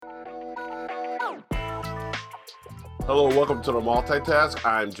Hello, welcome to the MultiTask.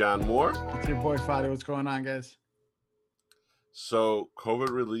 I'm John Moore. It's your boy Fadi. What's going on, guys? So, COVID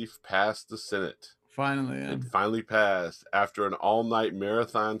relief passed the Senate. Finally, It finally passed after an all-night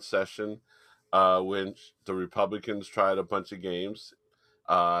marathon session, when the Republicans tried a bunch of games,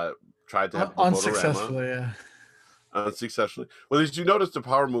 uh, tried to have the vote-a-rama unsuccessfully. Yeah, unsuccessfully. Well, did you notice the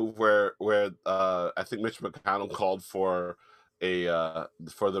power move where I think Mitch McConnell called for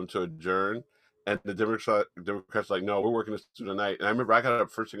them to adjourn, and the Democrats were like, no, we're working this through the night. And I remember I got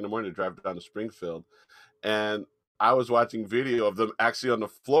up first thing in the morning to drive down to Springfield, and I was watching video of them actually on the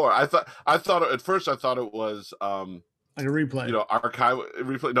floor. I thought at first I thought it was like a replay. archive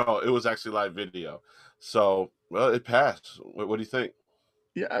replay. No, it was actually live video. So well, it passed. What do you think?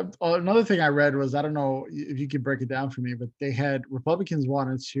 Yeah. Another thing I read was, I don't know if you could break it down for me, but they had Republicans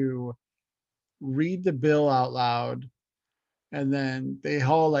wanted to read the bill out loud, and then they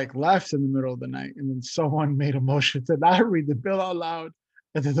all like left in the middle of the night, and then someone made a motion to not read the bill out loud,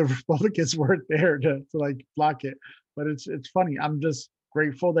 and then the Republicans weren't there to like block it. But it's funny. I'm just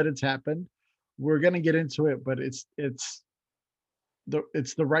grateful that it's happened. We're gonna get into it, but it's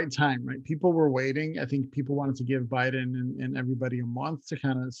the right time, right? People were waiting. I think people wanted to give Biden and everybody a month to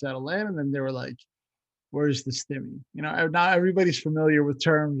kind of settle in, and then they were like, "Where's the stimmy?" Now everybody's familiar with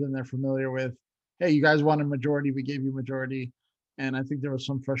terms, and they're familiar with, "Hey, you guys wanted majority, we gave you majority," and I think there was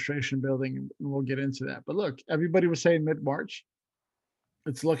some frustration building, and we'll get into that. But look, everybody was saying mid-March.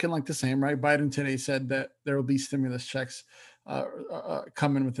 It's looking like the same, right? Biden today said that there will be stimulus checks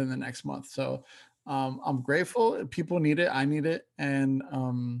coming within the next month. So I'm grateful. People need it. I need it, and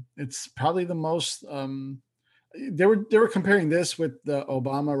it's probably the most. They were comparing this with the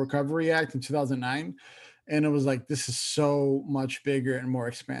Obama Recovery Act in 2009, and it was like, this is so much bigger and more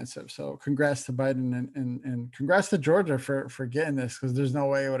expansive. So congrats to Biden, and congrats to Georgia for getting this, because there's no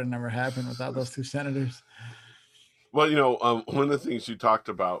way it would have never happened without those two senators. Well, one of the things you talked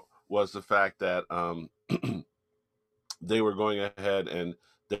about was the fact that they were going ahead and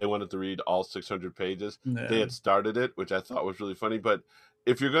they wanted to read all 600 pages. They Yeah, had started it, which I thought was really funny. But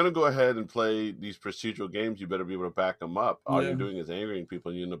if you're going to go ahead and play these procedural games, you better be able to back them up. All you're yeah. doing is angering people,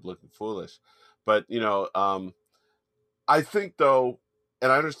 and you end up looking foolish. But I think though, and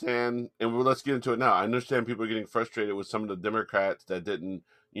I understand, and let's get into it now. I understand people are getting frustrated with some of the Democrats that didn't,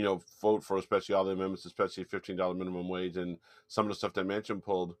 vote for especially all the amendments, especially $15 minimum wage and some of the stuff that Manchin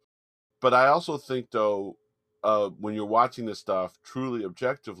pulled. But I also think though, when you're watching this stuff truly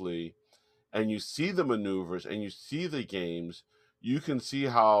objectively, and you see the maneuvers and you see the games, you can see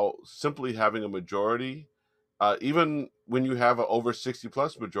how simply having a majority, even when you have an over 60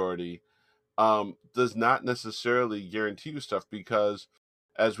 plus majority, does not necessarily guarantee you stuff because,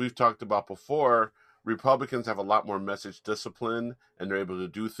 as we've talked about before, Republicans have a lot more message discipline and they're able to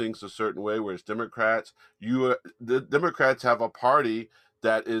do things a certain way, whereas the Democrats have a party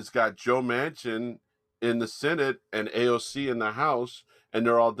that is got Joe Manchin in the Senate and AOC in the House, and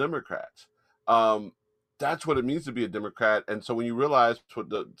they're all Democrats. Um, that's what it means to be a Democrat. And so when you realize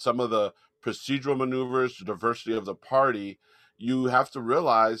some of the procedural maneuvers, the diversity of the party, you have to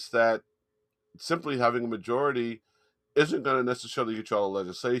realize that simply having a majority isn't going to necessarily get you all the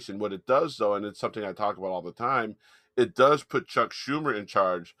legislation. What it does, though, and it's something I talk about all the time, it does put Chuck Schumer in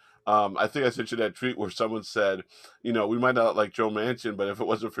charge. I think I sent you that tweet where someone said, we might not like Joe Manchin, but if it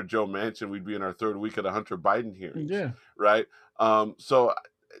wasn't for Joe Manchin, we'd be in our third week of the Hunter Biden hearings, Yeah. right? So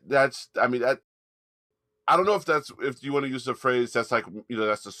I mean, I don't know if you want to use the phrase that's like,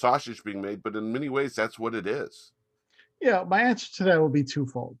 that's the sausage being made, but in many ways, that's what it is. Yeah, my answer to that will be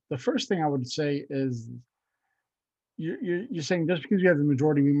twofold. The first thing I would say is, you're saying just because we have the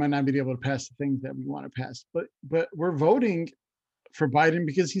majority, we might not be able to pass the things that we want to pass. But we're voting for Biden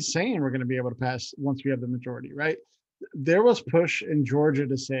because he's saying we're going to be able to pass once we have the majority, right? There was push in Georgia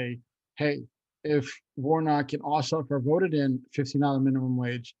to say, hey, if Warnock and Ossoff are voted in, $15 minimum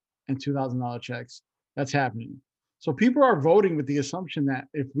wage and $2,000 checks, that's happening. So people are voting with the assumption that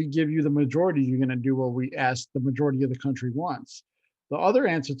if we give you the majority, you're going to do what we asked the majority of the country wants. The other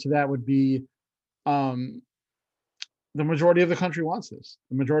answer to that would be, um, the majority of the country wants this.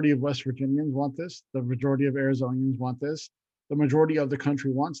 The majority of West Virginians want this. The majority of Arizonians want this. The majority of the country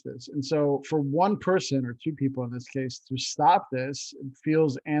wants this. And so for one person, or two people in this case, to stop this, it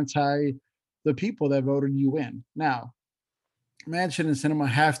feels anti the people that voted you in. Now, Manchin and Cinema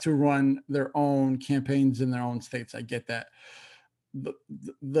have to run their own campaigns in their own states. I get that.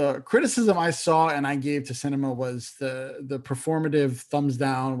 The criticism I saw and I gave to Cinema was the performative thumbs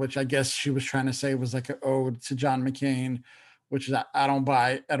down, which I guess she was trying to say was like an ode to John McCain, which is, I don't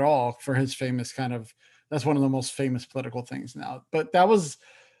buy at all, for his famous kind of, that's one of the most famous political things now. But that was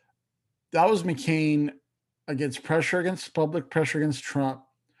McCain against public pressure against Trump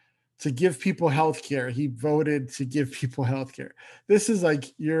to give people health care. He voted to give people health care. This is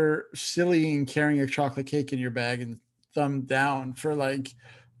like you're silly and carrying a chocolate cake in your bag and thumb down for like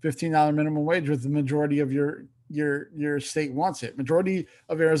 $15 minimum wage with the majority of your state wants it. Majority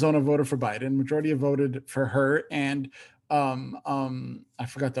of Arizona voted for Biden. Majority have voted for her and I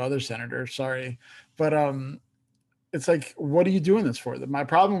forgot the other senator, sorry. But it's like, what are you doing this for? My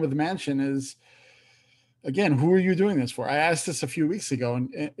problem with the mansion is, again, who are you doing this for? I asked this a few weeks ago,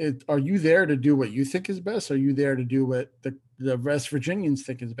 and are you there to do what you think is best? Or are you there to do what the West Virginians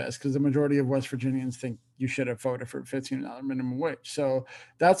think is best? Because the majority of West Virginians think you should have voted for $15 minimum wage. So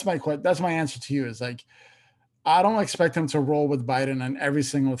that's my answer to you is like, I don't expect him to roll with Biden on every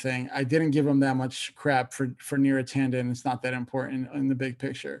single thing. I didn't give him that much crap for near tandem. It's not that important in the big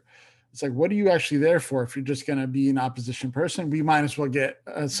picture. It's like, what are you actually there for? If you're just going to be an opposition person, we might as well get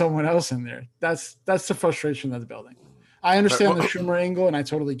someone else in there. That's the frustration that's building. I Right, understand well, the Schumer angle, and I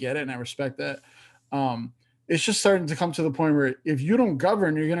totally get it, and I respect that. It's just starting to come to the point where if you don't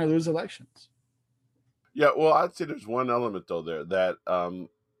govern, you're going to lose elections. yeah, well, I'd say there's one element though there that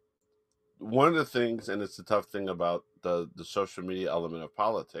one of the things, and it's the tough thing about the social media element of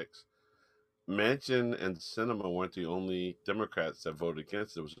politics. Manchin and Sinema weren't the only Democrats that voted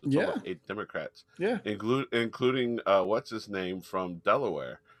against it. It was a total of Yeah, 8 Democrats, yeah, including what's his name from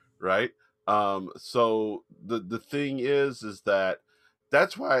Delaware, right? So the thing is that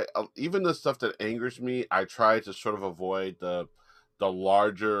that's why even the stuff that angers me, I try to sort of avoid the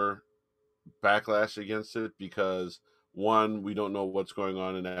larger backlash against it because one, we don't know what's going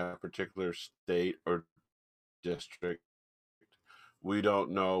on in that particular state or district. We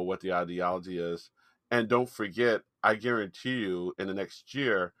don't know what the ideology is. And don't forget, I guarantee you, in the next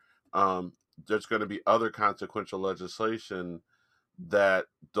year, there's going to be other consequential legislation that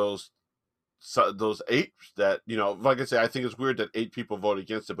those eight that like I say, I think it's weird that 8 people vote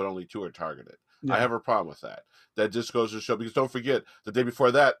against it, but only 2 are targeted. I yeah, have a problem with that. That just goes to show, because don't forget the day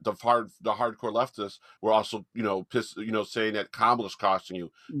before that, the hardcore leftists were also pissed, saying that Kamala's costing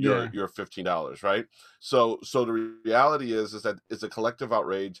you your yeah. your $15, right? So the reality is that it's a collective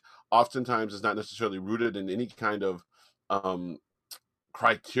outrage. Oftentimes, it's not necessarily rooted in any kind of um,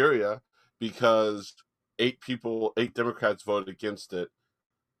 criteria, because 8 Democrats voted against it,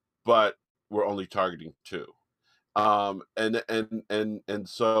 but we're only targeting 2. And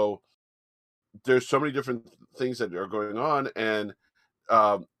so there's so many different things that are going on, and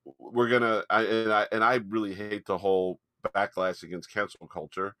we're gonna I really hate the whole backlash against cancel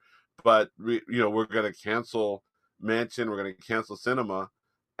culture, but we're gonna cancel Mansion, we're gonna cancel Cinema,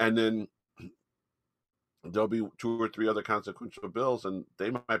 and then there'll be 2 or 3 other consequential bills, and they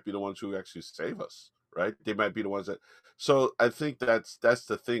might be the ones who actually save us, right? They might be the ones that. So I think that's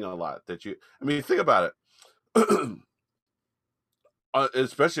the thing a lot that I mean, think about it.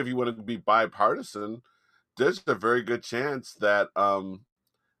 Especially if you want to be bipartisan, there's a very good chance that say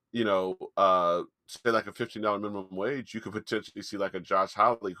like a $15 minimum wage, you could potentially see like a Josh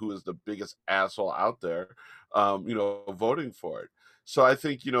Hawley, who is the biggest asshole out there, voting for it. So I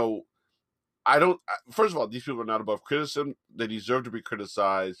think I don't. First of all, these people are not above criticism; they deserve to be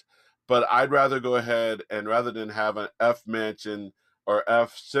criticized. But I'd rather go ahead and, rather than have an F Mansion or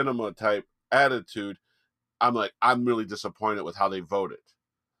F Cinema type attitude, I'm really disappointed with how they voted.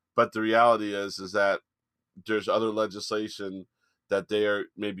 But the reality is that there's other legislation that they are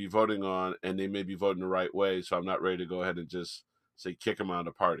maybe voting on, and they may be voting the right way. So I'm not ready to go ahead and just say kick them out of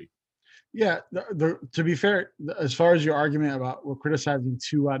the party. Yeah, to be fair, as far as your argument about we're criticizing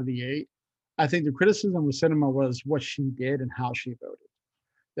 2 out of the 8, I think the criticism with Cinema was what she did and how she voted.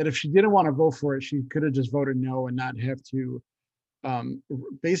 That if she didn't want to vote for it, she could have just voted no and not have to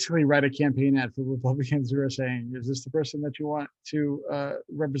basically write a campaign ad for Republicans who are saying, "Is this the person that you want to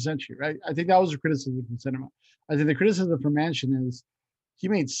represent you?" Right? I think that was a criticism from Cinema. I think the criticism from Manchin is he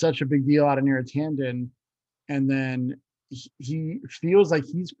made such a big deal out of Neera Tanden, and then he feels like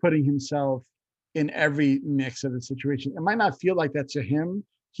he's putting himself in every mix of the situation. It might not feel like that to him.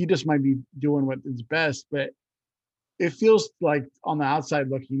 He just might be doing what is best, but it feels like on the outside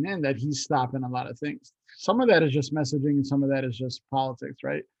looking in that he's stopping a lot of things. Some of that is just messaging, and some of that is just politics,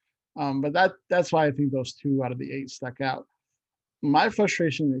 right? But that's why I think those 2 out of the 8 stuck out. My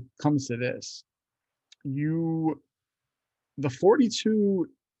frustration comes to this: you, the 42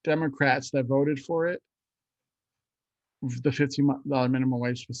 Democrats that voted for it, the $15 minimum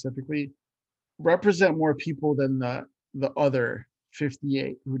wage specifically, represent more people than the other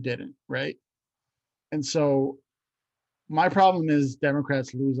 58 who didn't, right? And so my problem is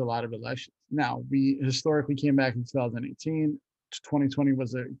Democrats lose a lot of elections. Now, we historically came back in 2018. 2020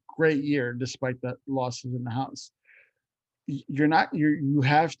 was a great year despite the losses in the House. You're not you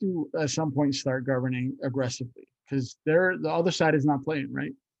have to at some point start governing aggressively because the other side is not playing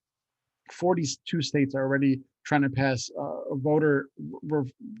right. 42 states are already trying to pass voter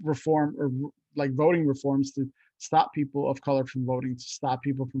reform or like voting reforms to stop people of color from voting, to stop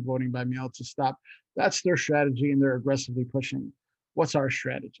people from voting by mail, to stop. That's their strategy, and they're aggressively pushing. What's our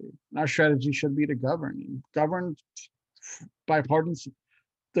strategy? And our strategy should be to govern bipartisan.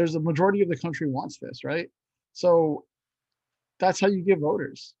 There's a majority of the country wants this, right? So that's how you get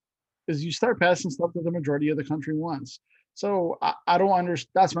voters is you start passing stuff that the majority of the country wants. So I don't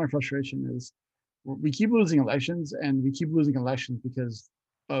understand. That's my frustration is we keep losing elections and we keep losing elections because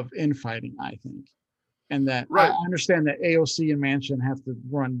of infighting, I think. And that I Right. understand that AOC and Manchin have to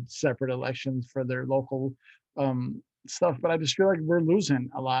run separate elections for their local stuff, but I just feel like we're losing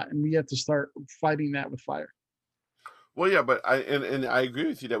a lot and we have to start fighting that with fire. Well, yeah, but and I agree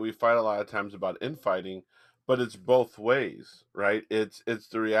with you that we fight a lot of times about infighting, but it's both ways, right? It's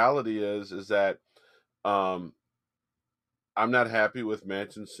the reality is that um I'm not happy with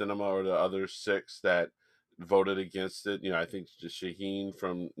Mansion Cinema or the other six that voted against it. I think Shaheen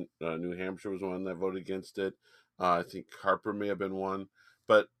from New Hampshire was one that voted against it. I think Harper may have been one,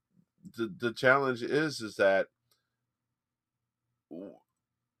 but the challenge is that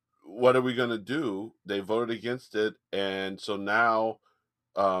what are we going to do? They voted against it, and so now,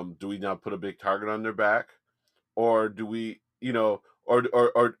 do we now put a big target on their back, or do we, and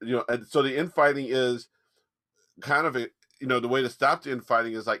so the infighting is kind of the way to stop the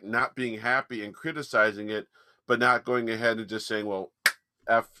infighting is like not being happy and criticizing it, but not going ahead and just saying, well,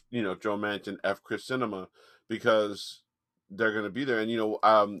 F, Joe Manchin, F Chris Cinema, because they're going to be there. And,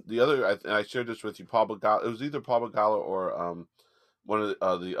 the other, I shared this with you, Paul Bagala, it was either Paul Bagala or one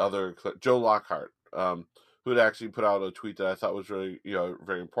of the other, Joe Lockhart, who had actually put out a tweet that I thought was really,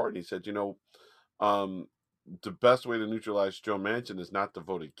 very important. He said, um, the best way to neutralize Joe Manchin is not to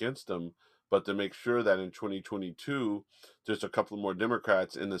vote against him, but to make sure that in 2022 there's a couple more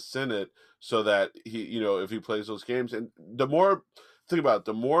Democrats in the Senate, so that he, if he plays those games, and the more think about it,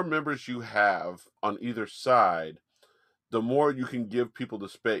 the more members you have on either side, the more you can give people the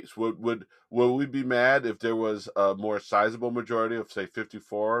space. Would we be mad if there was a more sizable majority of, say,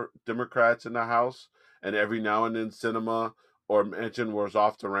 54 Democrats in the House, and every now and then Cinema or Manchin was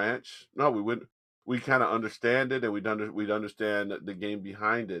off the ranch? No, we wouldn't. We kind of understand it, and we'd understand the game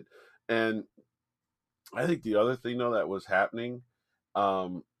behind it. And I think the other thing, though, that was happening,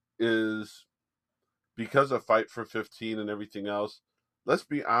 is because of Fight for 15 and everything else. Let's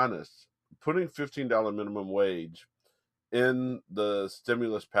be honest. Putting $15 minimum wage in the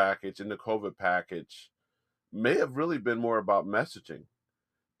stimulus package, in the COVID package, may have really been more about messaging,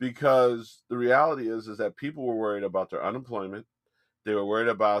 because the reality is that people were worried about their unemployment. They were worried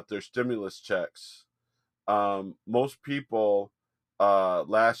about their stimulus checks. Most people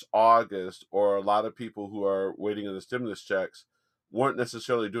last August, or a lot of people who are waiting on the stimulus checks, weren't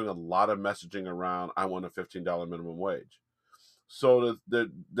necessarily doing a lot of messaging around, I want a $15 minimum wage. So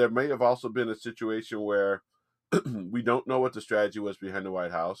there may have also been a situation where we don't know what the strategy was behind the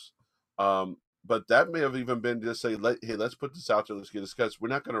White House. But that may have even been just say, hey, let's put this out there, let's get discussed. We're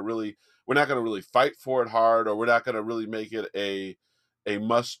not going to really fight for it hard, or we're not going to really make it a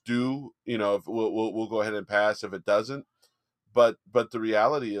must do. If we'll go ahead and pass if it doesn't. But the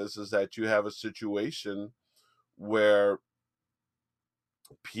reality is that you have a situation where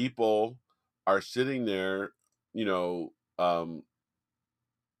people are sitting there, you know, um,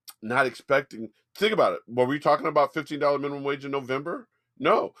 not expecting. Think about it. Were we talking about $15 minimum wage in November?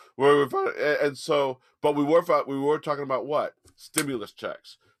 No, and so, but we were talking about what? Stimulus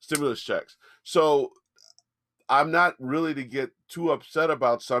checks. So I'm not really to get too upset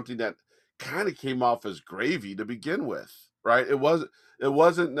about something that kind of came off as gravy to begin with, right? It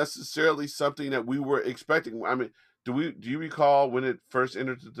wasn't necessarily something that we were expecting. I mean, do you recall when it first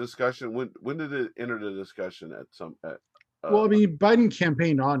entered the discussion? When did it enter the discussion at Well, uh I mean, Biden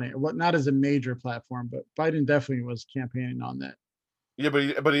campaigned on it, what not as a major platform, but Biden definitely was campaigning on that. yeah,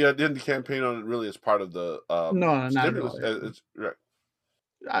 but he didn't campaign on it really as part of the No, no, not at stimulus. all. It's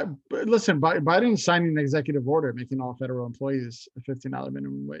right. But listen, Biden signed an executive order making all federal employees a $15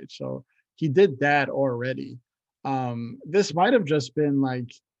 minimum wage. So he did that already. This might have just been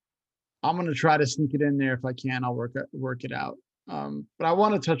like, I'm going to try to sneak it in there if I can. I'll work it out. But I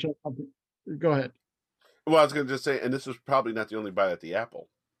want to touch on something. Go ahead. Well, I was going to just say, and this was probably not the only bite at the apple.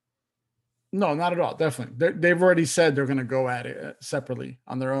 No, not at all. Definitely, they've already said they're going to go at it separately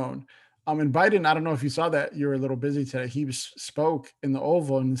on their own. And Biden, I don't know if you saw that. You were a little busy today. He spoke in the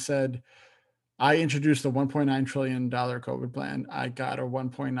Oval and said I introduced a $1.9 trillion COVID plan. I got a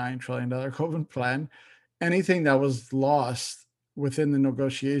 $1.9 trillion COVID plan. Anything that was lost within the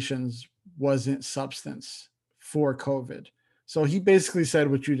negotiations wasn't substance for COVID. So he basically said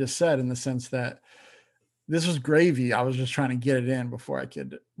what you just said in the sense that this was gravy. I was just trying to get it in before I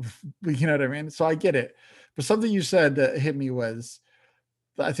could, you know what I mean? So I get it. But something you said that hit me was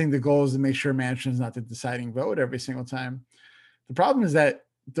I think the goal is to make sure mansion is not the deciding vote every single time. The problem is that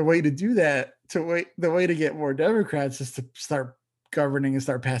the way to do that, the way to get more Democrats is to start governing and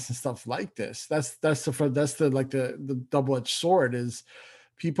start passing stuff like this. That's the like the double-edged sword is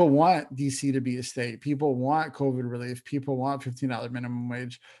people want DC to be a state. People want COVID relief. People want $15 minimum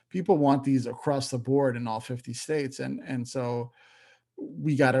wage. People want these across the board in all 50 states. And so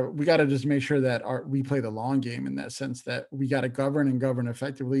we gotta just make sure that we play the long game in that sense that we gotta govern and govern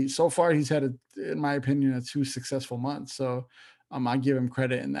effectively. So far, he's had, in my opinion, a 2 successful months. So I give him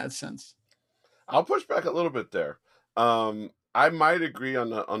credit in that sense. I'll push back a little bit there. I might agree on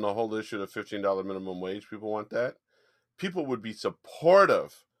the whole issue of $15 minimum wage. People want that. People would be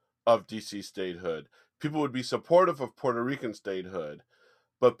supportive of DC statehood. People would be supportive of Puerto Rican statehood,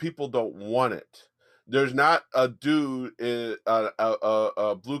 but people don't want it. There's not a dude,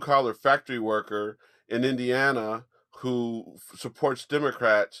 a blue collar factory worker in Indiana who supports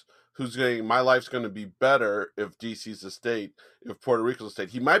Democrats who's saying my life's going to be better if DC's a state, if Puerto Rico's a state.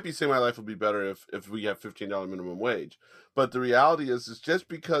 He might be saying my life will be better if we have $15 minimum wage. But the reality is just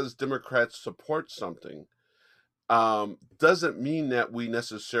because Democrats support something doesn't mean that we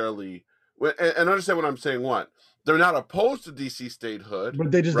necessarily and understand what I'm saying. What they're not opposed to DC statehood,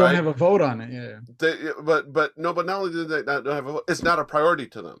 But they just don't right? have a vote on it. Yeah. But no, but not only do they not have it's not a priority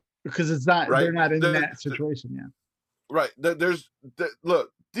to them, Because they're right? not in that situation. Yeah. Right.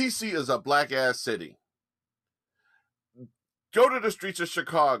 Look, DC is a black ass city. Go to the streets of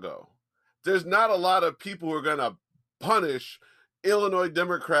Chicago. There's not a lot of people who are going to punish Illinois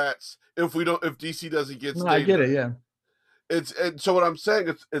Democrats if DC doesn't get No, I get it. statehood. Yeah. And so what I'm saying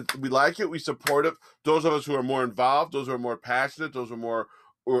is we like it, we support it. Those of us who are more involved, those who are more passionate, those who are more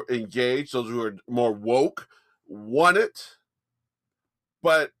or engaged, those who are more woke, want it.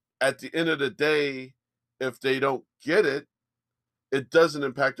 But at the end of the day, if they don't get it, it doesn't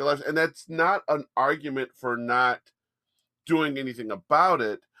impact their lives. And that's not an argument for not doing anything about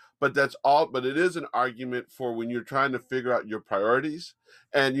it, but it is an argument for when you're trying to figure out your priorities.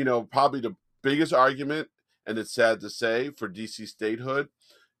 And probably the biggest argument, and it's sad to say, for DC statehood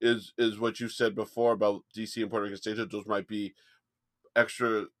is what you said before about DC and Puerto Rican statehood. Those might be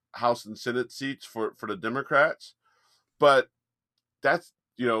extra House and Senate seats for the Democrats. But that's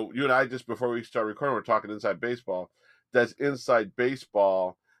you and I, just before we start recording, we're talking inside baseball. That's inside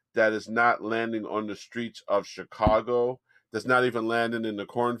baseball that is not landing on the streets of Chicago, that's not even landing in the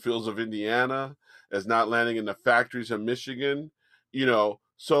cornfields of Indiana, that's not landing in the factories of Michigan.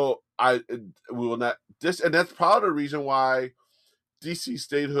 So we will not this, and that's part of the reason why DC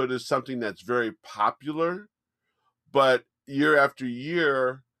statehood is something that's very popular, but year after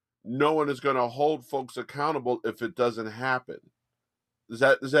year, no one is going to hold folks accountable if it doesn't happen. Does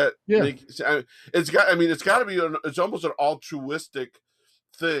that Yeah. make it's got to be it's almost an altruistic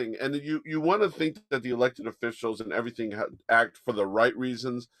thing, and you want to think that the elected officials and everything act for the right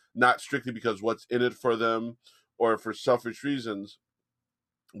reasons, not strictly because what's in it for them or for selfish reasons.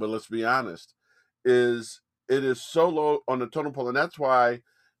 But let's be honest, it is so low on the totem pole, and that's why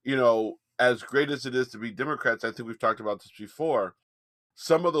as great as it is to be Democrats, I think we've talked about this before.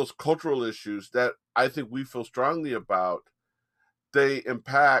 Some of those cultural issues that I think we feel strongly about, they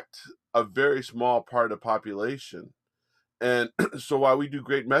impact a very small part of the population. And so while we do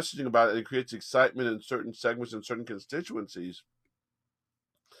great messaging about it and it creates excitement in certain segments and certain constituencies,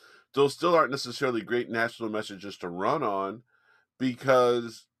 those still aren't necessarily great national messages to run on,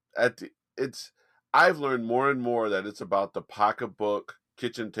 because it's I've learned more and more that it's about the pocketbook,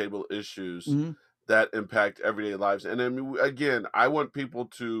 kitchen table issues Mhm. that impact everyday lives. And I mean, again, I'm a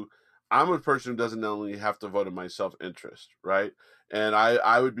person who doesn't only have to vote in my self-interest, right? And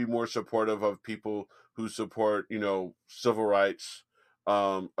I would be more supportive of people who support, civil rights,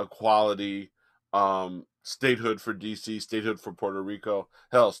 equality, statehood for DC, statehood for Puerto Rico,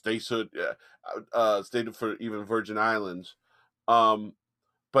 hell, statehood for even Virgin Islands. Um,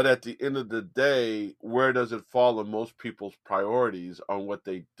 but at the end of the day, where does it fall in most people's priorities on what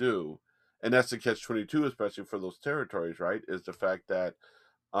they do? And that's the catch-22, especially for those territories, right? Is the fact that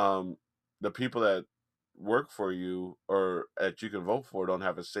the people that work for you or that you can vote for don't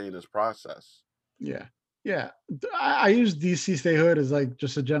have a say in this process. Yeah. Yeah. I use DC statehood as like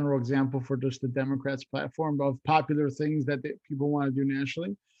just a general example for just the Democrats' platform of popular things that people want to do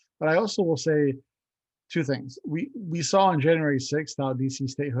nationally. But I also will say two things. We saw on January 6th how DC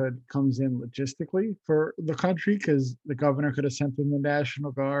statehood comes in logistically for the country because the governor could have sent in the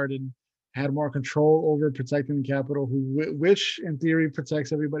National Guard and had more control over protecting the Capitol, which in theory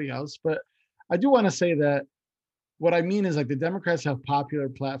protects everybody else. But I do want to say that what I mean is like the Democrats have popular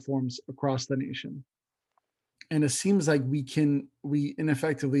platforms across the nation, and it seems like we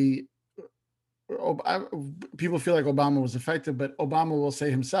ineffectively people feel like Obama was effective, but Obama will say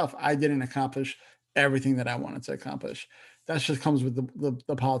himself, "I didn't accomplish everything that I wanted to accomplish." That just comes with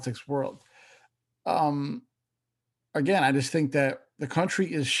the politics world. Um, Again, I just think that the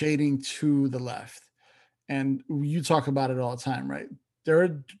country is shading to the left, and you talk about it all the time, right?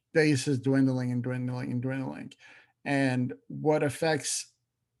 Their base is dwindling and dwindling and dwindling, and what affects.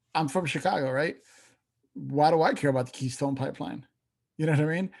 I'm from Chicago, right? Why do I care about the Keystone Pipeline? You know what I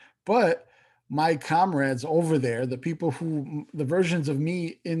mean? But my comrades over there, the people who the versions of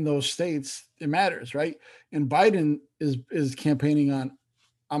me in those states, it matters, right? And Biden is campaigning on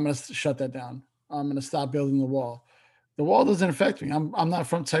I'm going to shut that down. I'm going to stop building the wall. The wall doesn't affect me. I'm not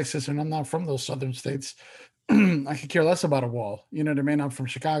from Texas and I'm not from those southern states. I could care less about a wall. You know what I mean? I'm from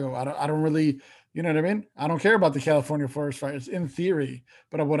Chicago. I don't really, you know what I mean? I don't care about the California forest fires in theory.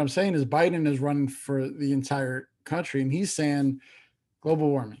 But what I'm saying is Biden is running for the entire country and he's saying global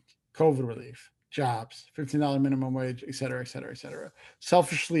warming, COVID relief, jobs, $15 minimum wage, et cetera, et cetera, et cetera.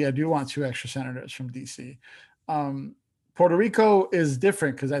 Selfishly, I do want two extra senators from DC. Um, Puerto Rico is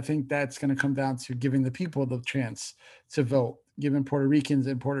different because I think that's going to come down to giving the people the chance to vote, giving Puerto Ricans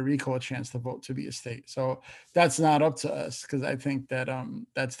in Puerto Rico a chance to vote to be a state. So that's not up to us because I think that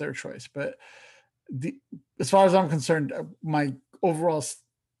that's their choice. But the, as far as I'm concerned, my overall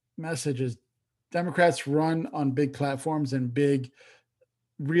message is Democrats run on big platforms and big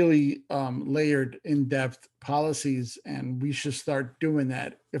really layered, in-depth policies, and we should start doing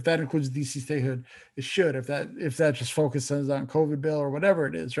that. If that includes DC statehood, it should. If that just focuses on COVID bill or whatever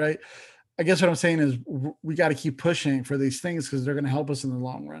it is, right? I guess what I'm saying is we got to keep pushing for these things because they're going to help us in the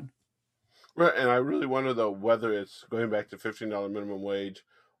long run. Right, and I really wonder though whether it's going back to $15 minimum wage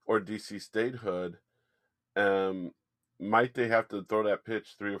or DC statehood. Um, might they have to throw that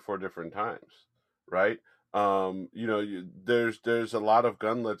pitch 3 or 4 different times, right? There's a lot of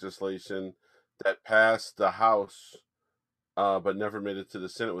gun legislation that passed the House, but never made it to the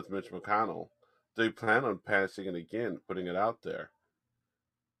Senate with Mitch McConnell. They plan on passing it again, putting it out there.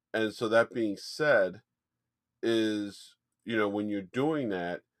 And so that being said, is when you're doing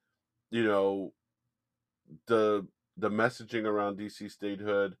that, you know the the messaging around DC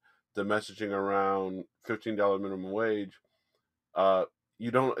statehood, the messaging around $15 minimum wage, uh, you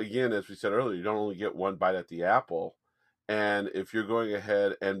don't, again, as we said earlier, you don't only get one bite at the apple. And if you're going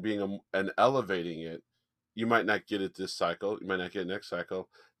ahead and and elevating it, you might not get it this cycle. You might not get it next cycle.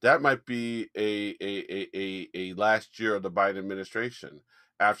 That might be a last year of the Biden administration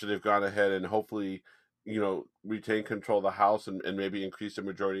after they've gone ahead and hopefully, retain control of the House and maybe increase the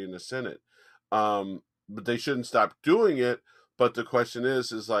majority in the Senate. But they shouldn't stop doing it. But the question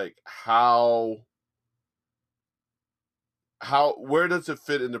is like where does it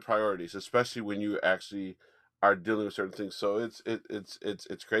fit in the priorities, especially when you actually are dealing with certain things. So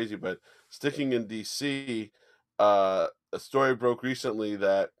it's crazy. But sticking in DC, a story broke recently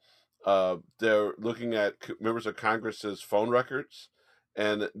that they're looking at members of Congress's phone records,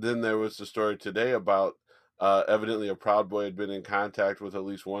 and then there was the story today about evidently a Proud Boy had been in contact with at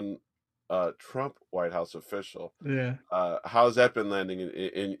least one Trump White House official. Yeah. How's that been landing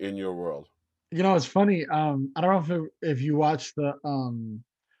in your world? It's funny. I don't know if you watched the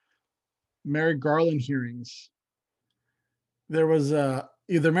Merrick Garland hearings. There was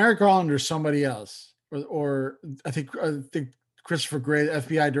either Merrick Garland or somebody else, or I think Christopher Gray, the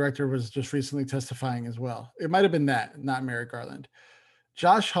FBI director, was just recently testifying as well. It might have been that, not Merrick Garland.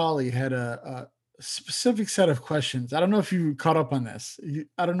 Josh Hawley had a specific set of questions. I don't know if you caught up on this.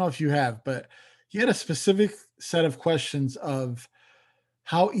 I don't know if you have, but he had a specific set of questions of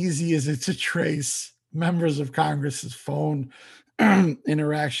how easy is it to trace members of Congress's phone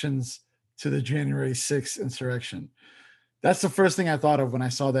interactions to the January 6th insurrection. That's the first thing I thought of when I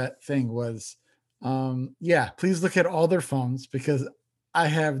saw that thing was, yeah, please look at all their phones because I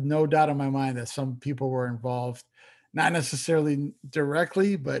have no doubt in my mind that some people were involved, not necessarily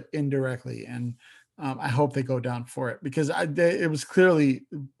directly, but indirectly. And I hope they go down for it because it was clearly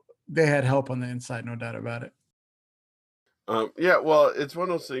they had help on the inside, no doubt about it. Yeah, well, it's one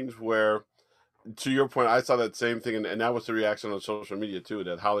of those things where, to your point, I saw that same thing, and that was the reaction on social media too.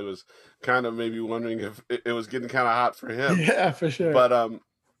 That Holly was kind of maybe wondering if it was getting kind of hot for him. Yeah, for sure. But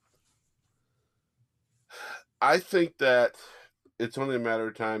I think that it's only a matter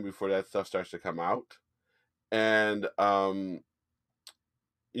of time before that stuff starts to come out. And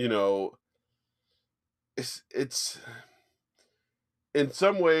you know, it's in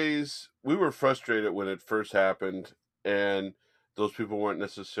some ways we were frustrated when it first happened, and those people weren't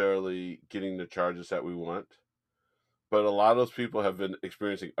necessarily getting the charges that we want. But a lot of those people have been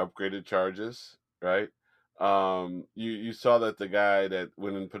experiencing upgraded charges, right? You saw that the guy that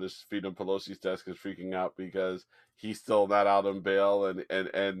went and put his feet on Pelosi's desk is freaking out because he's still not out on bail,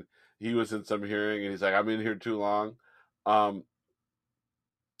 and he was in some hearing, and he's like, "I'm in here too long." Um,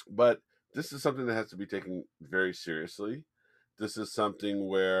 but this is something that has to be taken very seriously. This is something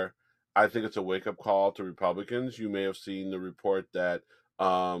where I think it's a wake up call to Republicans. You may have seen the report that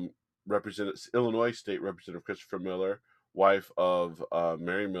Representative Illinois State Representative Christopher Miller, wife of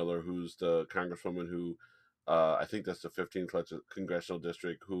Mary Miller, who's the congresswoman who I think that's the 15th congressional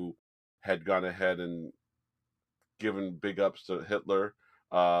district, who had gone ahead and given big ups to Hitler,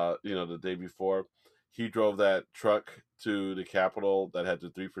 the day before. He drove that truck to the Capitol that had the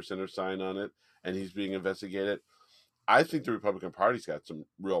 3%er sign on it, and he's being investigated. I think the Republican Party's got some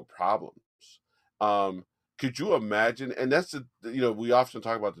real problems. Um, could you imagine? And that's we often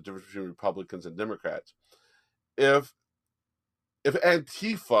talk about the difference between Republicans and Democrats. If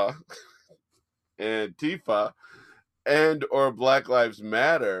Antifa, Antifa, and or Black Lives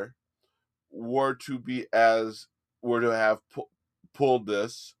Matter were to have pulled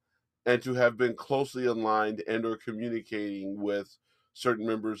this and to have been closely aligned and or communicating with certain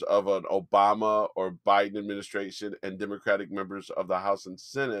members of an Obama or Biden administration and Democratic members of the House and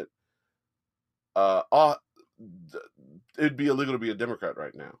Senate, all it'd be illegal to be a Democrat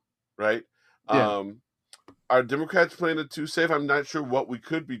right now, right? Yeah. Are Democrats playing it too safe? I'm not sure what we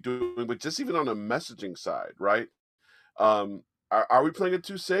could be doing, but just even on the messaging side, right? Um, are we playing it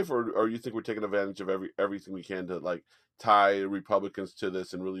too safe, or you think we're taking advantage of everything we can to like tie Republicans to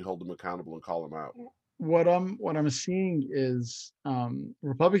this and really hold them accountable and call them out? What I'm seeing is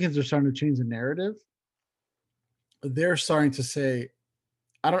Republicans are starting to change the narrative. They're starting to say,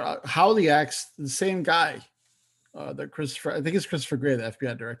 I don't know how acts the same guy, that Christopher, I think it's Christopher Gray, the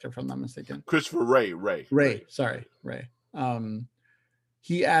FBI director, if I'm not mistaken. Christopher Ray, sorry, Ray.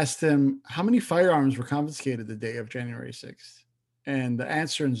 He asked him how many firearms were confiscated the day of January 6th. And the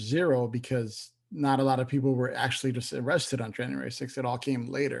answer is zero, because not a lot of people were actually just arrested on January 6th. It all came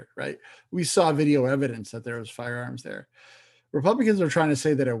later, right? We saw video evidence that there was firearms there. Republicans are trying to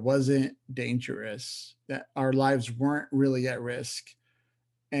say that it wasn't dangerous, that our lives weren't really at risk,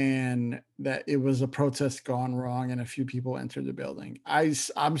 and that it was a protest gone wrong and a few people entered the building.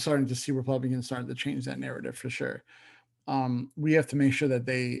 I'm starting to see Republicans starting to change that narrative for sure. We have to make sure that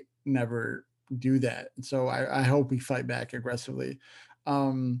they never do that. So I hope we fight back aggressively.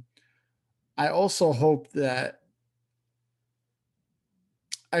 Um, I also hope that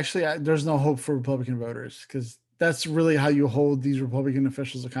there's no hope for Republican voters, because that's really how you hold these Republican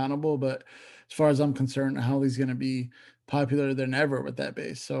officials accountable. But as far as I'm concerned, Hawley's going to be popular than ever with that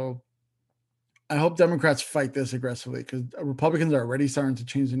base. So I hope Democrats fight this aggressively, because Republicans are already starting to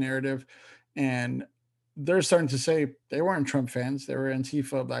change the narrative, and they're starting to say they weren't Trump fans. They were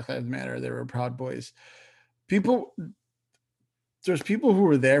Antifa, Black Lives Matter. They were Proud Boys. People, there's people who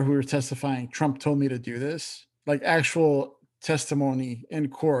were there who were testifying, Trump told me to do this, like actual testimony in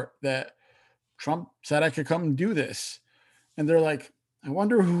court that Trump said I could come and do this. And they're like, I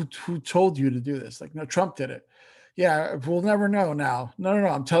wonder who told you to do this. Like, no, Trump did it. Yeah, we'll never know now. No,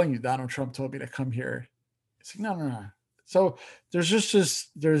 I'm telling you, Donald Trump told me to come here. It's like, no. So there's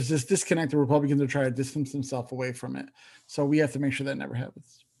there's this disconnect. The Republicans are trying to distance themselves away from it. So we have to make sure that never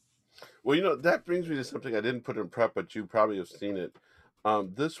happens. Well, that brings me to something I didn't put in prep, but you probably have seen it.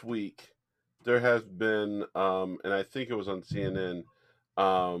 This week, there has been, and I think it was on CNN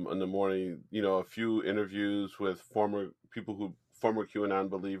in the morning, a few interviews with former QAnon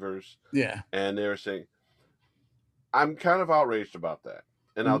believers. Yeah. And they were saying, I'm kind of outraged about that.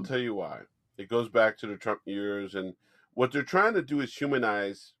 And I'll Mhm. tell you why. It goes back to the Trump years. And what they're trying to do is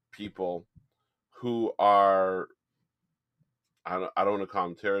humanize people who are, I don't want to call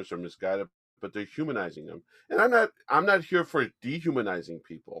them terrorists or misguided, but they're humanizing them. And I'm not here for dehumanizing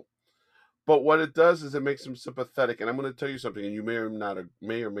people. But what it does is it makes them sympathetic. And I'm going to tell you something, and you may or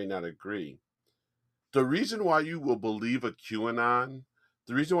may not agree. The reason why you will believe a QAnon,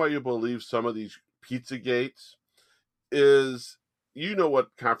 the reason why you believe some of these Pizzagates is, what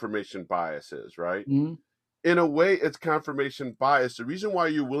confirmation bias is, right? Mhm. In a way, it's confirmation bias. The reason why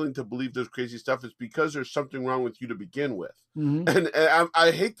you're willing to believe this crazy stuff is because there's something wrong with you to begin with. Mhm. And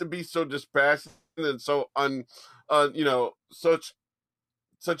I hate to be so dispassionate and so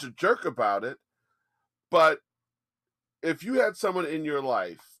such a jerk about it, but if you had someone in your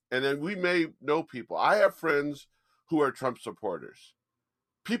life, and then we may know people. I have friends who are Trump supporters,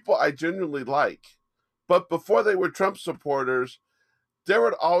 people I genuinely like. But before they were Trump supporters, there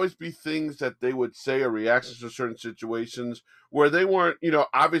would always be things that they would say or reactions to certain situations where they weren't,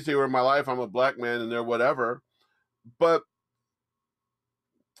 obviously they were in my life. I'm a black man and they're whatever. But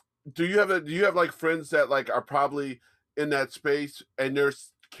do you have like friends that like are probably in that space and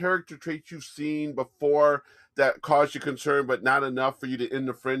there's character traits you've seen before that caused you concern, but not enough for you to end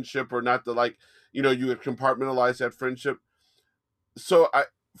the friendship or not to like, you would compartmentalize that friendship. So I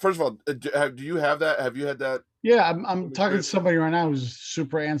first of all, do you have that? Have you had that Yeah, I'm talking to experience? somebody right now who's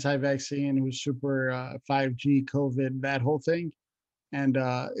super anti-vaccine, who's super 5G, COVID, that whole thing. And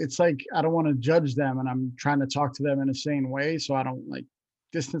it's like I don't want to judge them, and I'm trying to talk to them in a sane way, so I don't like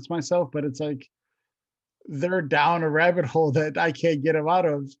distance myself. But it's like they're down a rabbit hole that I can't get them out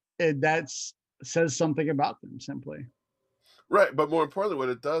of, and that's says something about them simply. Right, but more importantly, what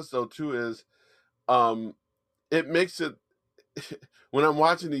it does though too is um it makes it when I'm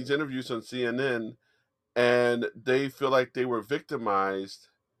watching these interviews on CNN and they feel like they were victimized,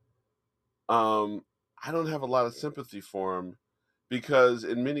 um, I don't have a lot of sympathy for them because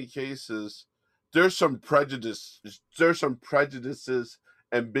in many cases there's some prejudices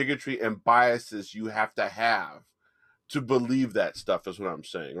and bigotry and biases you have to believe that stuff is what I'm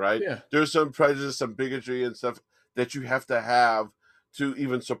saying, right? Yeah, There's some prejudice, some bigotry and stuff that you have to have to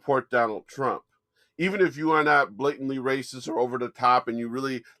even support Donald Trump. Even if you are not blatantly racist or over the top and you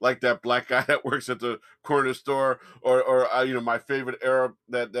really like that black guy that works at the corner store or my favorite Arab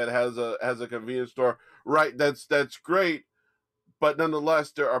that has a convenience store, right? That's great, but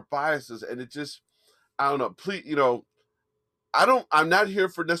nonetheless there are biases and it just I don't know, please, I'm not here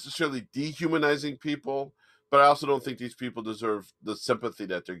for necessarily dehumanizing people, but I also don't think these people deserve the sympathy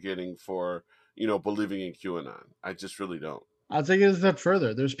that they're getting for, believing in QAnon. I just really don't. I'll take it a step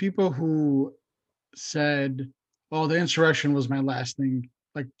further. There's people who said, "Oh, the insurrection was my last thing."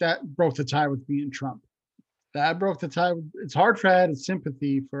 Like that broke the tie with me and Trump. That broke the tie. It's hard for I had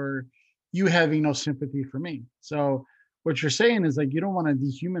sympathy for you having no sympathy for me. So what you're saying is like you don't want to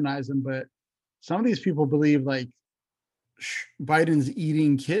dehumanize them, but some of these people believe like Biden's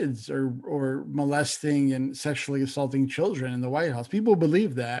eating kids or molesting and sexually assaulting children in the White House. People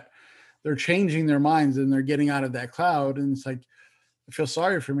believe that. They're changing their minds and they're getting out of that cloud. And it's like, I feel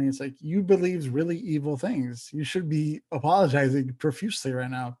sorry for me. It's like you believe really evil things. You should be apologizing profusely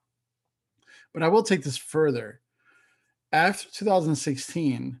right now. But I will take this further. After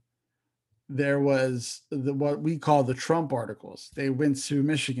 2016, there was what we call the Trump articles. They went to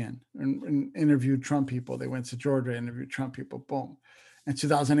Michigan and interviewed Trump people. They went to Georgia, interviewed Trump people. Boom. In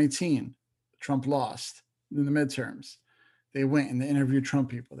 2018, Trump lost in the midterms. They went and they interviewed Trump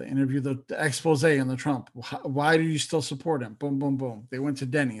people. They interviewed the expose on the Trump. Why do you still support him? Boom, boom, boom. They went to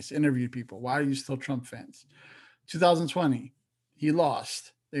Denny's, interviewed people. Why are you still Trump fans? 2020, he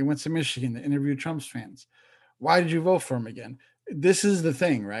lost. They went to Michigan. They interviewed Trump's fans. Why did you vote for him again? This is the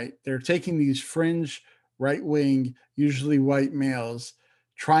thing, right? They're taking these fringe, right wing, usually white males,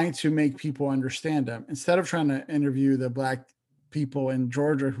 trying to make people understand them instead of trying to interview the black people in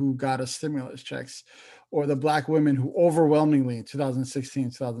Georgia who got us stimulus checks or the black women who overwhelmingly in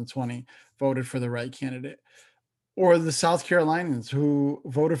 2016, 2020 voted for the right candidate or the South Carolinians who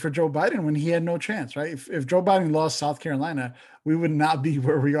voted for Joe Biden when he had no chance, right? If Joe Biden lost South Carolina, we would not be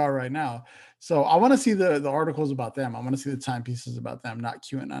where we are right now. So I want to see the articles about them. I want to see the timepieces about them, not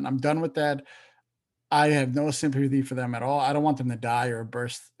QAnon. I'm done with that. I have no sympathy for them at all. I don't want them to die or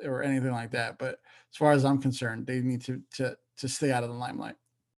burst or anything like that. But as far as I'm concerned, they need to stay out of the limelight.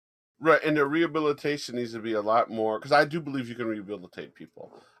 Right, and the rehabilitation needs to be a lot more because I do believe you can rehabilitate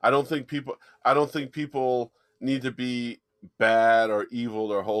people. I don't think people need to be bad or evil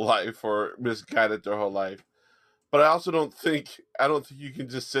their whole life or misguided their whole life. But I don't think you can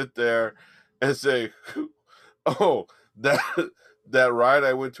just sit there and say, "Oh, that that ride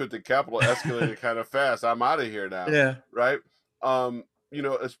I went to at the Capitol escalated kind of fast. I'm out of here now." Yeah. Right?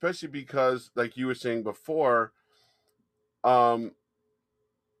 Especially because like you were saying before, um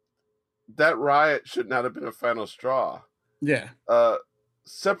that riot should not have been a final straw. Yeah. Uh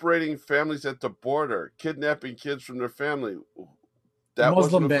Separating families at the border, kidnapping kids from their family, The that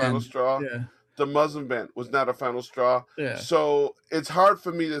wasn't Muslim a final ban. straw. Yeah. The Muslim ban was not a final straw. Yeah. So it's hard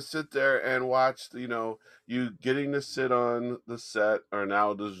for me to sit there and watch, you getting to sit on the set or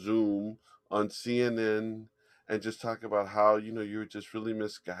now the Zoom on CNN and just talk about how, you're just really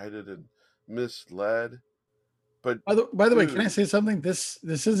misguided and misled. But By the way, can I dude, say something? This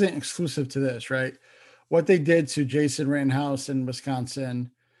isn't exclusive to this, right? What they did to Jason Rittenhouse in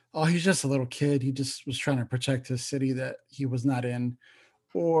Wisconsin, oh, he's just a little kid. He just was trying to protect his city that he was not in.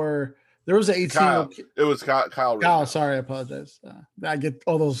 Or there was an 18-year-old Kyle. kid. It was Kyle Oh, Rittenhouse. sorry, I apologize. I get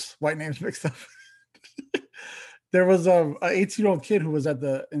all those white names mixed up. There was a 18-year-old kid who was at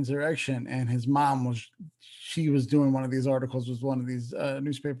the insurrection, and his mom was she was doing one of these articles with one of these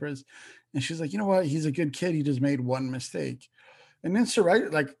newspapers, and she's like, you know what? He's a good kid. He just made one mistake. And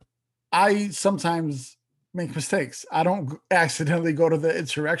insurrect like I sometimes make mistakes. I don't accidentally go to the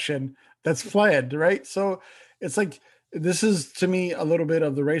insurrection that's planned, right? So it's like this is to me a little bit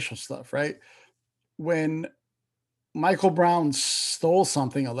of the racial stuff, right? When Michael Brown stole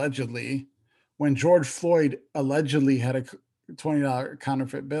something allegedly, when George Floyd allegedly had a $20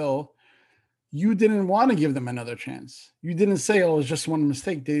 counterfeit bill, you didn't want to give them another chance. You didn't say, oh, it was just one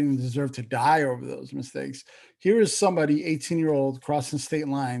mistake. They didn't deserve to die over those mistakes. Here is somebody, 18-year-old, crossing state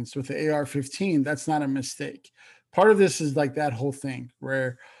lines with the AR-15. That's not a mistake. Part of this is like that whole thing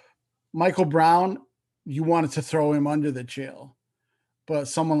where Michael Brown, you wanted to throw him under the jail. But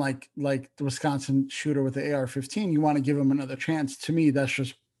someone like the Wisconsin shooter with the AR-15, you want to give him another chance. To me, that's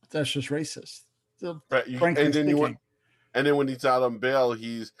just racist. So, Right. frankly And then you want, speaking, and then when he's out on bail,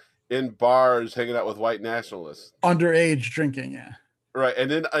 he's in bars hanging out with white nationalists. underage drinking, yeah, Right,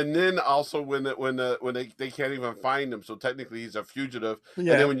 and then also when they can't even find him, so technically he's a fugitive. And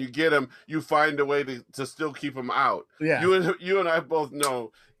yeah, then when you get him, you find a way to still keep him out. yeah. You and I both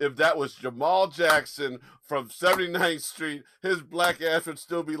know if that was Jamal Jackson from 79th Street, his black ass would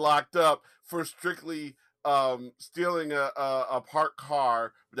still be locked up for strictly stealing a parked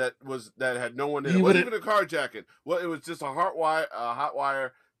car that had no one in it. He It would wasn't have. even a carjacking. Well, it was just a hot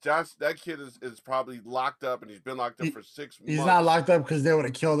wire. Josh, that kid is probably locked up, and he's been locked up He, for six he's not months. locked up because they would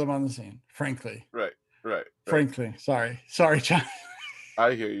have killed him on the scene. Frankly, Right, right, right. frankly, sorry, John.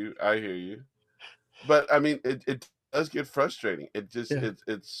 I hear you. I hear you. But I mean, it does get frustrating. It just Yeah,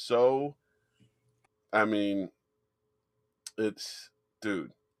 it's so. I mean, it's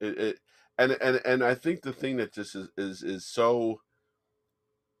dude. It and I think the thing that just is so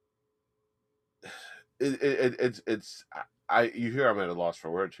it's I you hear I'm at a loss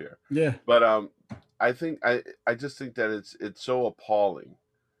for words here, yeah. but I think I just think that it's so appalling,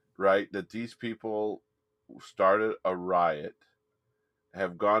 right? That these people started a riot,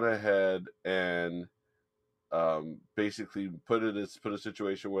 have gone ahead and basically put a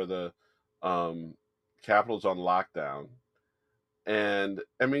situation where the um, Capitol's on lockdown. And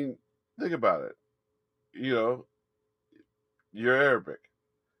I mean, think about it. You know, you're Arabic.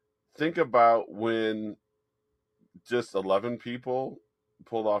 Think about when just 11 people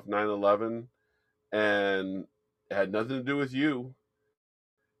pulled off 9/11 and it had nothing to do with you.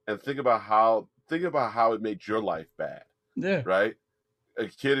 And think about how it made your life bad, Yeah. right? A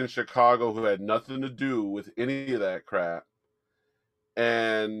kid in Chicago who had nothing to do with any of that crap,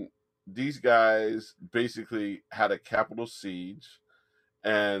 and these guys basically had a capital siege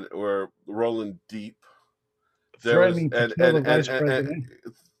and were rolling deep. There was Threatening to kill the vice and president.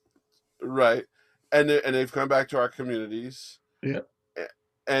 right, and they've come back to our communities, Yeah.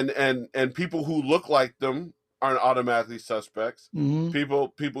 and people who look like them aren't automatically suspects. Hmm.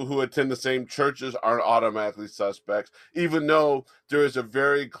 People who attend the same churches aren't automatically suspects, even though there is a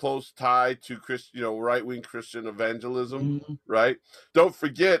very close tie to right wing Christian evangelism. Hmm. Right? Don't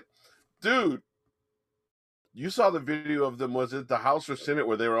forget, dude. You saw the video of them. Was it the House or Senate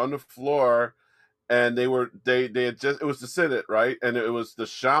where they were on the floor and they had just it was the Senate, right? And it was the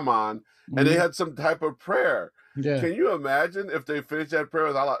shaman, and they Hmm. had some type of prayer. Yeah. Can you imagine if they finished that prayer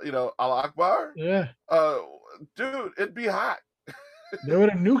with Allah Akbar? Yeah. Uh, dude, it'd be hot. They would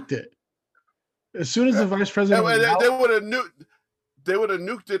have nuked it as soon as the vice president was And out. they would have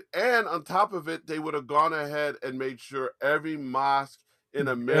nuked it, and on top of it, they would have gone ahead and made sure every mosque in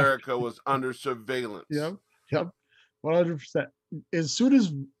Yeah. America was under surveillance. Yep. Yep. 100%. As soon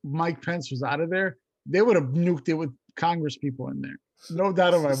as Mike Pence was out of there, they would have nuked it with Congress people in there. No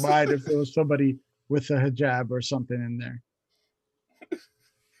doubt in my mind if there was somebody with a hijab or something in there.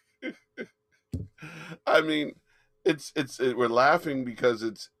 I mean, we're laughing because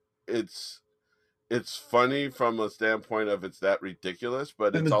it's it's funny from a standpoint of it's that ridiculous, but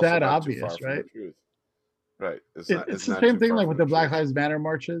And it's it's also that not too far obvious, from the right? truth. Right. It's It's the not same too thing far like with from the the Black truth. Lives Matter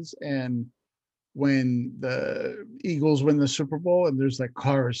marches and when the Eagles win the Super Bowl and there's like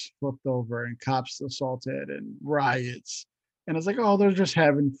cars flipped over and cops assaulted and riots. And it's like, oh, they're just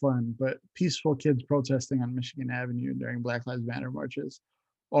having fun. But peaceful kids protesting on Michigan Avenue during Black Lives Matter marches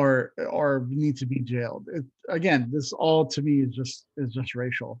or need to be jailed. Again, this all to me is just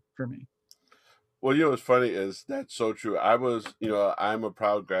racial for me. Well, you know what's funny is that's so true. I'm a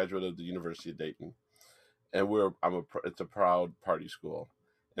proud graduate of the University of Dayton, and it's a proud party school.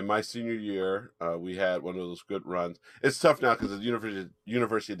 in my senior year, we had one of those good runs. It's tough now because the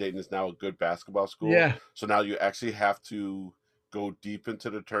University of Dayton is now a good basketball school. Yeah, So now you actually have to go deep into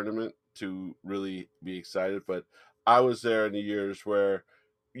the tournament to really be excited. But I was there in the years where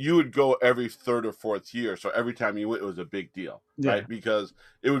you would go every third or fourth year. So every time you went, it was a big deal, yeah, right? Because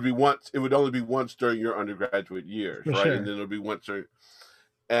it would be once, it would only be once during your undergraduate years, for right? And sure. then it would be once during,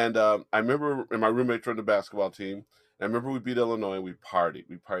 and I remember, and my roommates were on the basketball team. And I remember we beat Illinois. And we partied.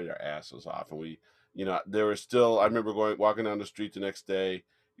 We partied our asses off, and we, there was still. I remember walking down the street the next day.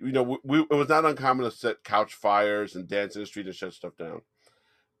 It was not uncommon to set couch fires and dance in the street and shut stuff down.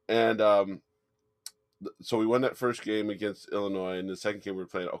 And so we won that first game against Illinois, and the second game we were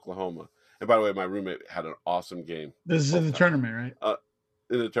playing Oklahoma. And by the way, my roommate had an awesome game This is in both the times tournament, right?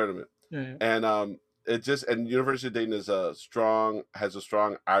 in the tournament. Yeah, yeah. And University of Dayton has a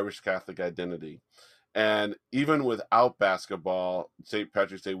strong Irish Catholic identity. And even without basketball, St.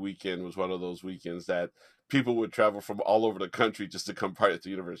 Patrick's Day weekend was one of those weekends that people would travel from all over the country just to come party at the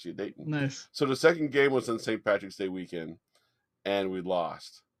University of Dayton. Nice. So the second game was on St. Patrick's Day weekend, and we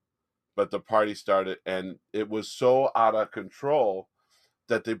lost. But the party started, and it was so out of control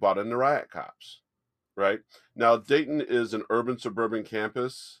that they brought in the riot cops. Right now, Dayton is an urban suburban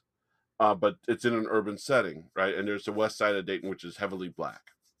campus, but it's in an urban setting, right? And there's the west side of Dayton, which is heavily black.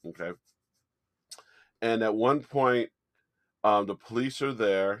 Okay, and at one point, the police are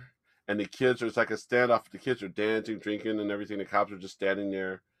there, and the kids. There's like a standoff. The kids are dancing, drinking, and everything. The cops are just standing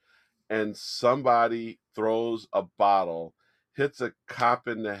there, and somebody throws a bottle, hits a cop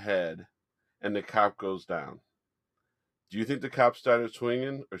in the head, and the cop goes down. Do you think the cops started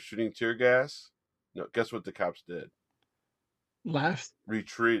swinging or shooting tear gas? No. Guess what the cops did? Left.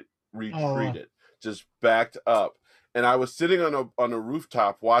 Retreat, Oh, retreated, just backed up. And I was sitting on a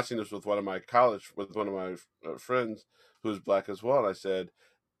rooftop watching this with one of my friends who's black as well. And I said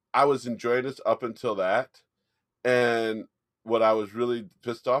I was enjoying this up until that, and what I was really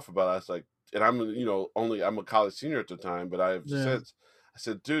pissed off about, I was like, and I'm a college senior at the time, but I have yeah. since. I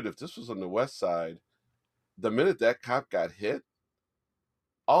said, dude, if this was on the west side, the minute that cop got hit,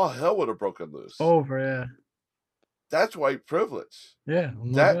 all hell would have broken loose. Over. Yeah. That's white privilege. Yeah.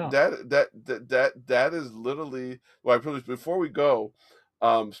 No That doubt. that that that that that is literally white privilege. Before we go,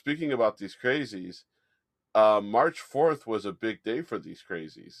 speaking about these crazies, March 4th was a big day for these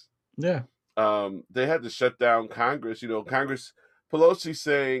crazies. Yeah. They had to shut down Congress. Congress, Pelosi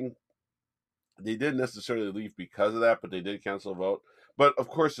saying they didn't necessarily leave because of that, but they did cancel a vote. But of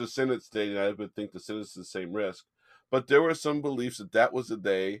course, the Senate stayed, and I would think the Senate's the same risk. But there were some beliefs that that was the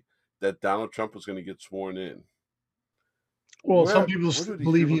day that Donald Trump was going to get sworn in. Well, some Where people where do these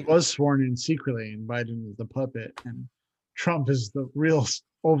believe people he get? was sworn in secretly, and Biden is the puppet, and Trump is the real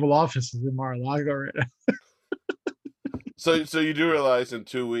Oval Office is in Mar-a-Lago right now. So you do realize in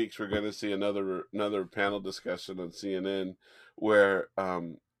 2 weeks we're going to see another panel discussion on CNN where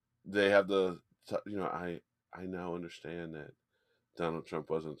they have I now understand that Donald Trump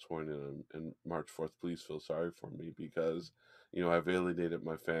wasn't sworn in on March 4th. Please feel sorry for me because I've alienated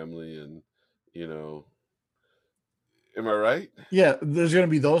my family and you know am I right? Yeah, there's going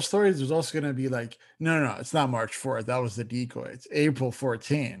to be those stories. There's also going to be like, no, no, no, it's not March 4th. That was the decoy. It's April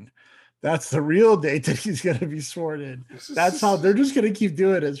 14. That's the real date that he's going to be sworn in. That's how they're just going to keep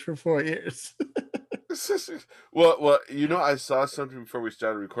doing it for 4 years. Well, I saw something before we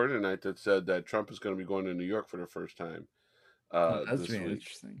started recording tonight that said that Trump is going to be going to New York for the first time Oh, that's this really week.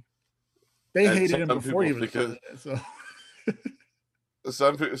 interesting. They And hated him some before people he was think president.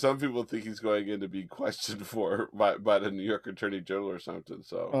 So, some people think he's going in to be questioned for by the New York Attorney General or something.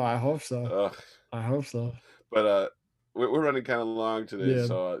 So, oh, I hope so. uh, I hope so. but we're running kind of long today. Yeah.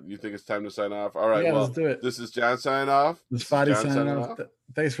 So you think it's time to sign off? All right. Yeah, let's Well, do it. this is John signing off. This This is body John signing signing off. off.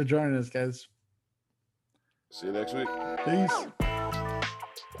 Thanks for joining us, guys. See you next week. Peace.